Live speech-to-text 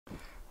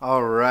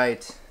All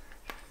right,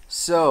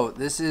 so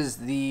this is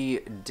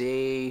the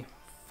day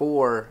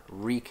 4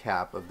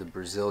 recap of the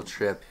Brazil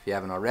trip, if you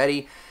haven't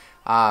already.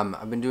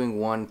 I've been doing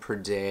one per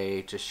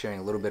day, just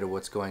sharing a little bit of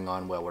what's going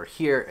on while we're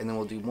here, and then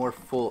we'll do more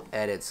full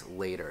edits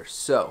later.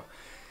 So,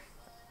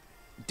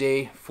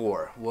 day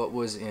 4, what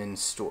was in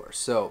store?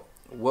 So,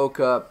 woke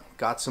up,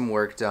 got some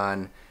work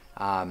done,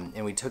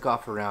 and we took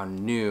off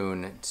around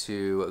noon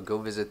to go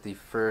visit the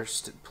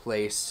first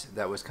place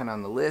that was kind of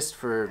on the list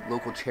for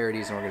local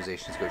charities and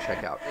organizations to go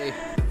check out. Day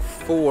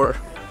 4,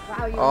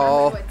 wow, you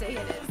all remember what day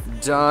it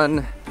is.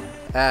 Done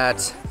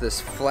at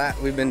this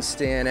flat we've been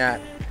staying at,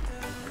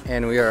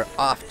 and we are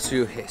off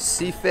to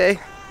Recife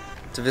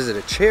to visit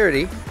a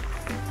charity.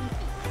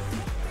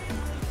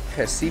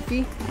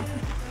 Recife?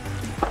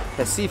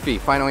 Recife,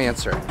 final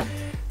answer.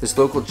 This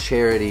local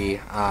charity,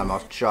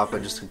 I'll drop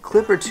just a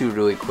clip or two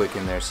really quick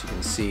in there so you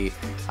can see.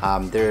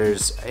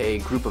 There's a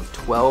group of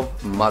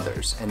 12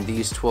 mothers, and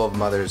these 12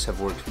 mothers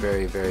have worked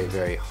very, very,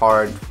 very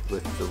hard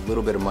with the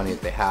little bit of money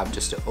that they have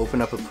just to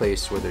open up a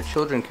place where their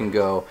children can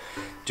go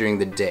during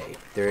the day.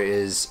 There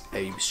is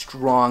a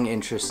strong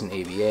interest in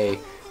ABA.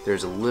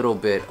 There's a little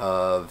bit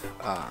of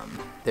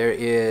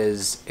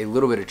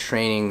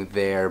training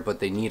there, but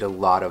they need a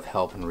lot of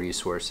help and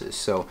resources.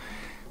 So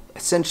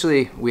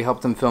essentially, we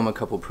helped them film a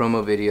couple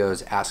promo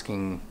videos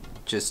asking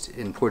just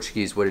in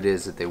Portuguese what it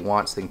is that they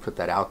want so they can put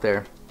that out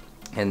there.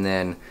 And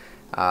then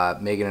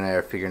Megan and I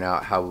are figuring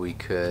out how we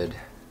could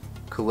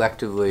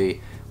collectively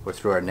or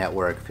through our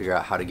network figure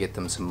out how to get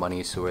them some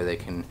money so where they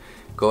can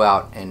go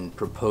out and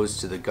propose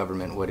to the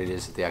government what it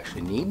is that they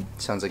actually need.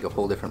 Sounds like a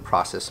whole different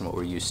process than what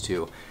we're used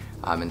to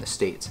in the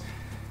States.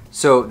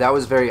 So that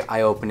was very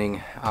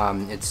eye-opening.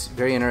 It's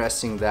very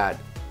interesting that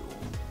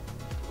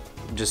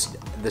just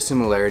the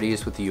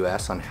similarities with the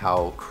US on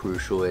how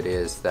crucial it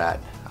is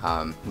that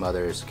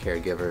mothers,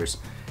 caregivers,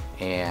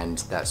 and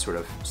that sort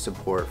of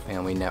support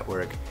family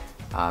network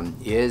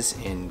is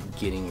in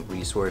getting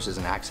resources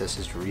and access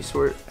to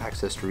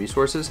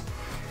resources.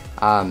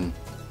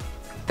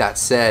 That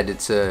said,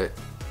 it's the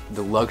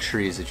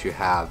luxuries that you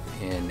have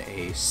in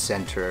a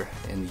center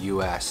in the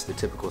US, the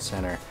typical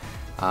center,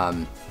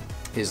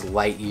 is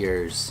light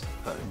years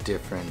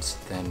different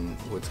than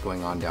what's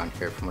going on down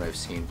here from what I've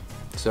seen.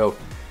 So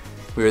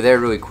we were there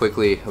really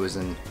quickly. It was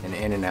an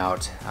in and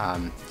out.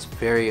 It's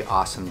very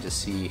awesome to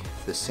see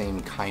the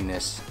same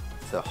kindness,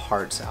 the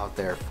hearts out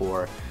there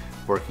for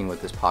working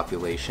with this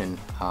population.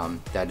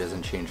 That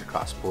doesn't change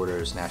across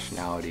borders,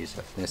 nationalities,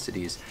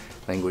 ethnicities,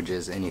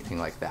 languages, anything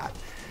like that.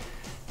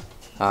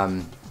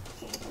 So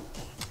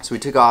we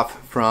took off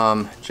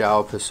from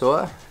João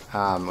Pessoa,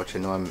 which I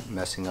know I'm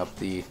messing up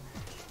the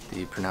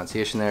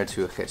pronunciation there,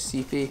 to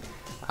Recife,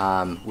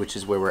 which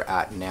is where we're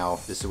at now.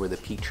 This is where the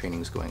peak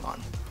training is going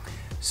on.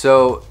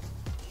 So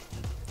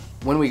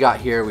when we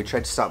got here, we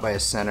tried to stop by a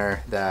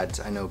center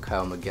that I know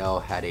Kyle Miguel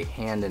had a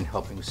hand in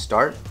helping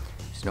start.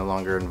 He's no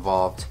longer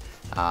involved,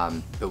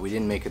 but we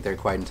didn't make it there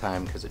quite in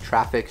time because of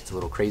traffic. It's a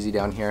little crazy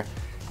down here.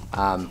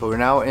 But we're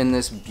now in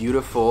this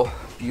beautiful,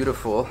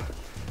 beautiful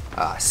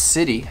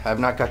city. I've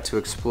not got to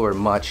explore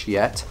much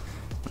yet.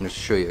 I'm going to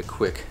show you a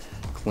quick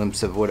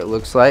glimpse of what it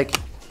looks like.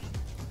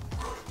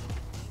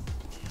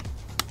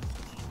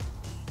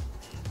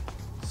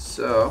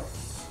 So,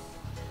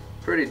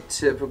 pretty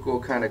typical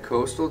kind of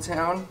coastal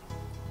town.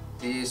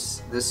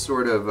 This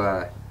sort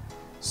of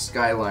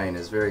skyline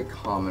is very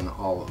common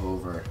all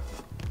over.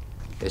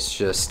 It's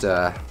just,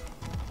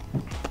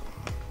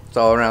 it's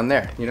all around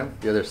there, you know,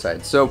 the other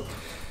side. So,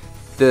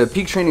 the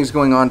peak training is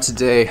going on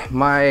today.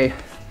 My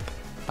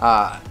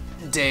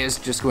day is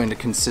just going to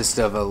consist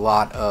of a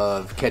lot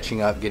of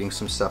catching up, getting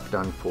some stuff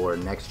done for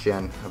next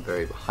gen. I'm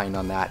very behind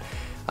on that.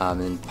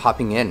 And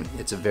popping in.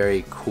 It's a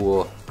very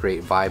cool,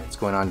 great vibe that's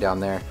going on down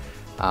there.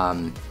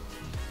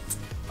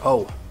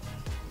 Oh,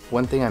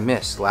 one thing I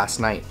missed last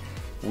night.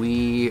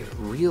 We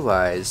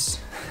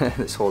realized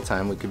this whole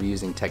time we could be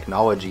using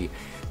technology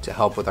to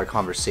help with our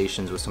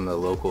conversations with some of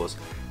the locals.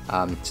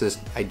 So this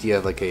idea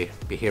of like a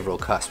behavioral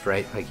cusp,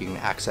 right? Like you can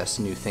access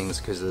new things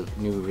because of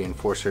new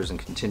reinforcers and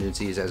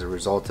contingencies as a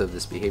result of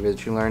this behavior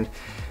that you learned.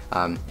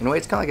 In a way,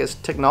 it's kind of like a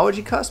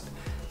technology cusp.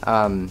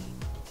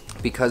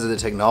 Because of the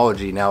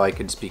technology, now I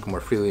could speak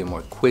more freely and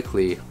more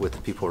quickly with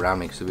the people around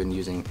me because we've been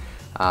using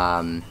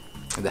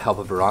the help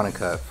of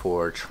Veronica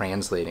for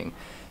translating.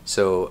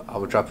 So I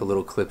will drop a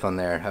little clip on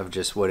there of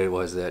just what it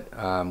was that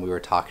we were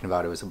talking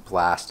about. It was a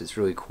blast. It's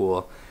really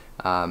cool.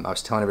 I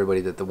was telling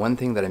everybody that the one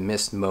thing that I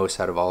missed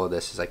most out of all of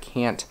this is I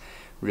can't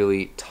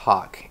really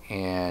talk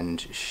and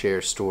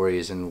share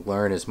stories and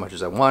learn as much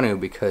as I want to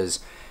because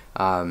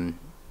the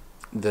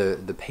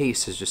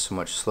pace is just so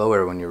much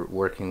slower when you're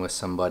working with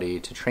somebody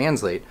to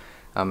translate.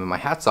 And my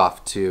hat's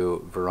off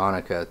to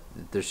Veronica.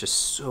 There's just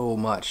so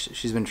much.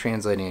 She's been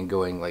translating and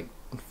going like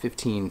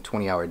 15,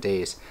 20-hour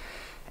days.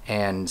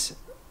 And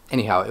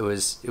anyhow, it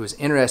was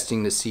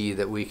interesting to see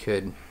that we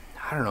could,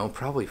 I don't know,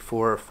 probably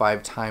 4 or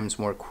 5 times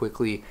more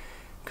quickly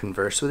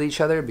converse with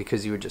each other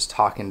because you would just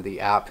talk into the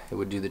app. It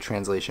would do the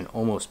translation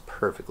almost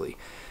perfectly.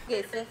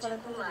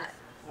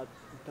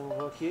 Então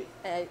vou aqui.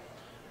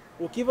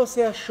 O que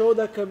você achou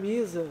da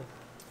camisa?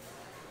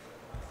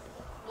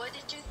 What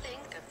did you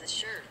think of the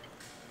shirt?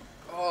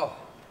 Oh,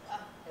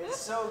 it's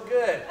so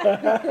good.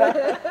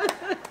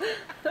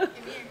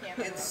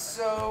 It's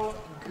so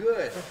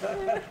good.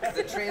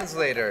 The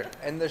translator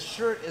and the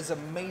shirt is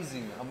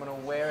amazing. I'm gonna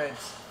wear it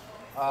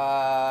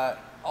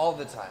all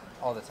the time.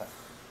 All the time.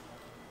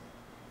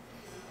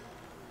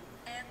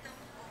 É tão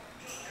bom.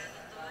 O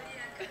tradutor e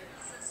a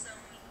camisa são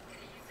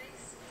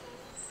incríveis. Vou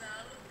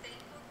usá-lo o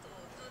tempo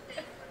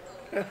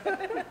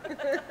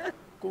todo.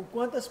 Com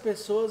quantas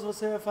pessoas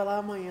você vai falar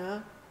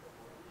amanhã?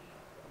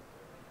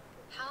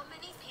 How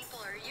many people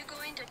are you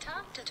going to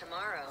talk to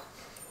tomorrow?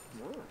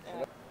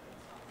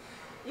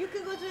 You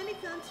can go to any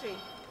country.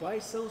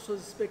 Quais são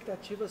suas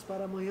expectativas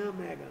para amanhã,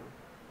 Megan?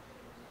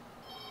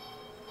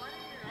 What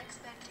are your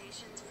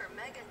expectations for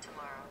Megan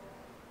tomorrow?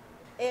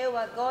 Eu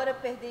agora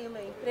perdi o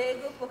meu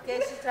emprego porque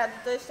esse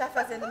tradutor está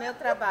fazendo meu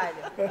trabalho.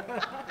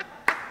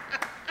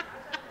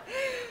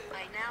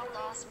 I now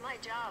lost my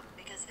job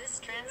because this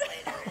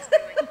translator is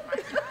doing my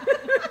job.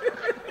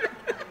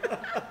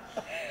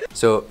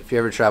 So if you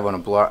ever travel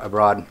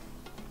abroad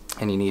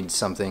and you need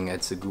something,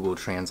 it's a Google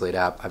Translate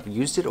app. I've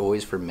used it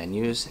always for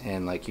menus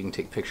and like you can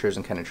take pictures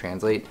and kind of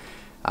translate.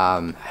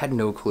 I had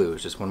no clue. It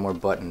was just one more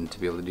button to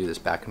be able to do this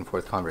back and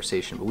forth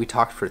conversation. But we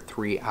talked for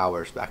 3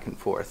 hours back and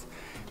forth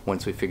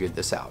once we figured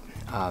this out.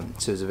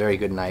 So it was a very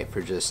good night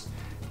for just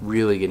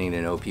really getting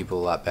to know people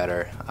a lot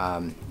better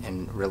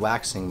and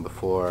relaxing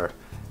before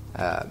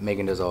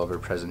Megan does all of her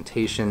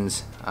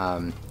presentations.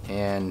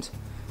 And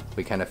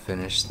we kind of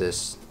finished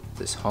this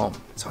home.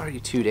 It's already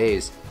 2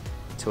 days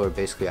until we're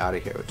basically out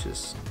of here, which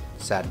is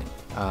saddening.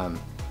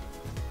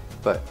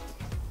 But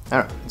I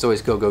don't know, it's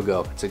always go, go,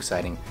 go. It's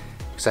exciting.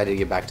 Excited to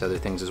get back to other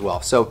things as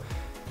well. So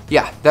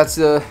yeah, that's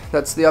the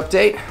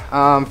update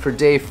for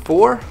day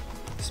 4.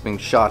 It's being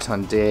shot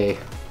on day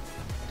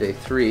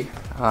 3.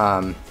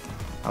 I'm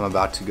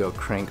about to go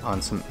crank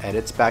on some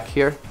edits back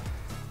here,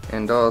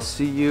 and I'll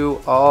see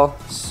you all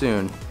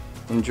soon.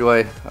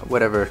 Enjoy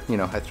whatever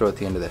I throw at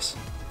the end of this.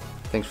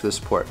 Thanks for the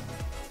support.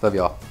 Love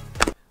y'all.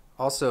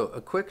 Also, a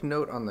quick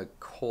note on the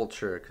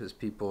culture, because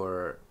people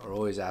are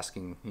always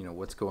asking,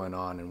 what's going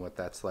on and what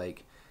that's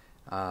like.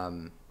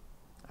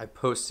 I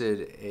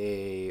posted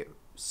a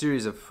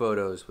series of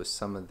photos with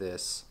some of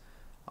this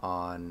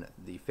on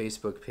the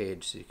Facebook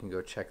page, so you can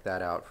go check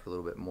that out for a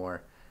little bit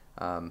more.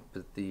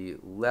 But the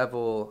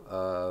level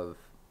of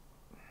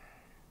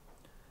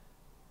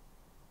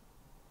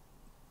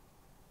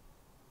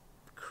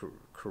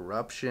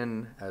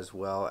corruption, as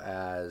well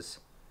as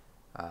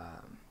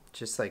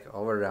just like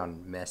all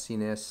around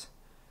messiness,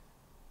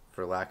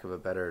 for lack of a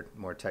better,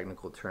 more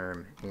technical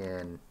term,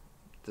 in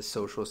the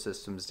social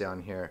systems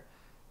down here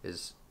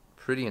is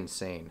pretty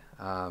insane.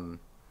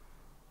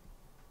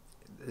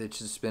 It's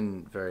just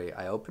been very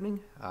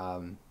eye-opening. I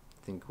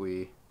think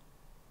we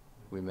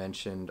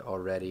mentioned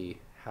already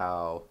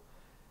how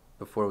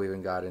before we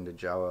even got into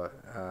Java,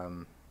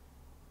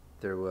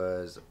 there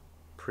was a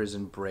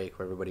prison break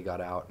where everybody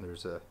got out, and there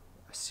was a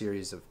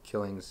series of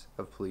killings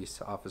of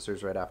police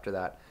officers right after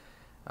that.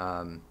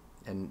 And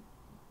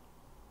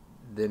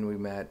then we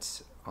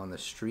met on the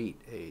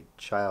street a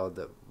child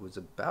that was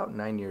about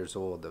 9 years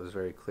old that was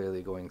very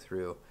clearly going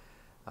through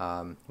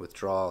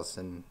withdrawals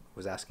and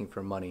was asking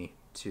for money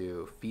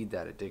to feed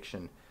that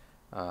addiction.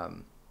 At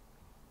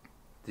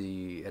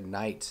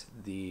night,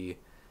 the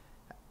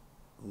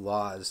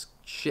laws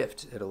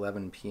shift at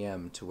 11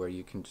 p.m. to where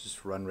you can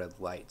just run red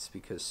lights,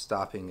 because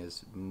stopping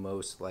is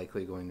most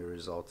likely going to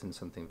result in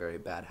something very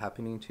bad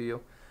happening to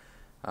you.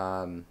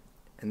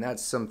 And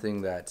that's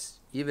something that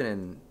even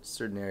in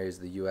certain areas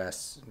of the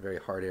U.S., very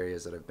hard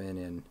areas that I've been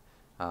in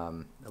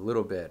a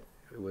little bit,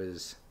 it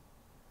was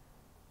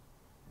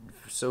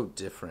so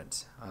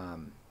different.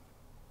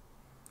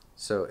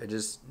 So it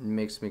just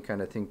makes me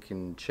kind of think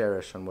and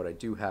cherish on what I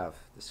do have,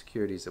 the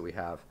securities that we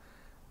have.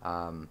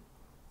 And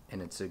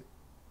it's a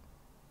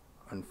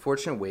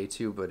unfortunate way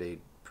to, but a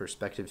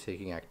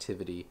perspective-taking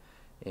activity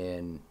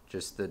in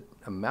just the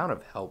amount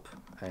of help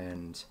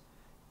and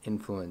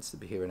influence that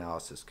behavior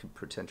analysis could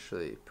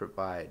potentially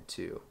provide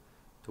to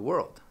the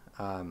world.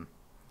 So I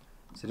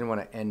didn't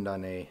want to end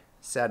on a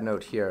sad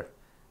note here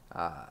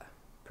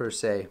per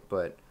se,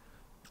 but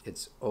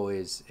it's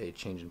always a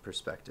change in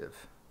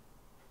perspective.